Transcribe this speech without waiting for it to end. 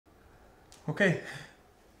Okay.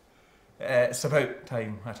 It's about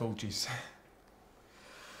time I told yous.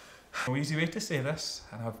 No easy way to say this,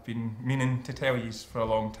 and I've been meaning to tell yous for a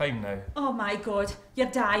long time now. Oh my God,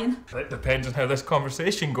 you're dying. It depends on how this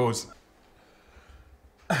conversation goes.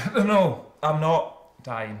 No, I'm not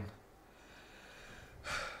dying.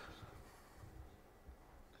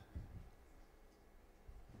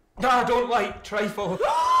 I don't like trifle.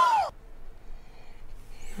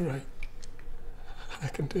 You're right. I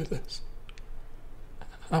can do this.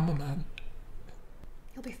 I'm a man.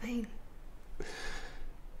 You'll be fine.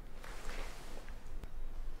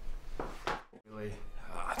 Really,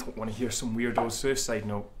 I don't want to hear some weirdo suicide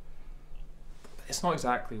note. It's not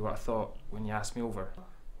exactly what I thought when you asked me over.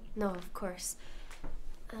 No, of course.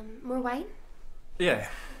 More wine? Yeah.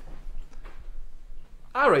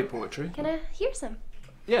 I write poetry. Can I hear some?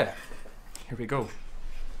 Yeah. Here we go.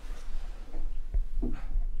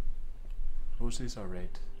 Roses are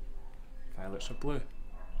red. Violets are blue.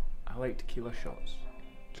 I like tequila shots.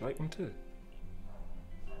 Do you like them too?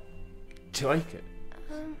 Do you like it?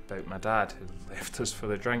 About my dad who left us for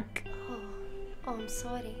the drink. Oh, I'm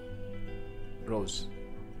sorry. Rose,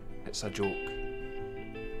 it's a joke.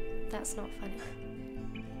 That's not funny.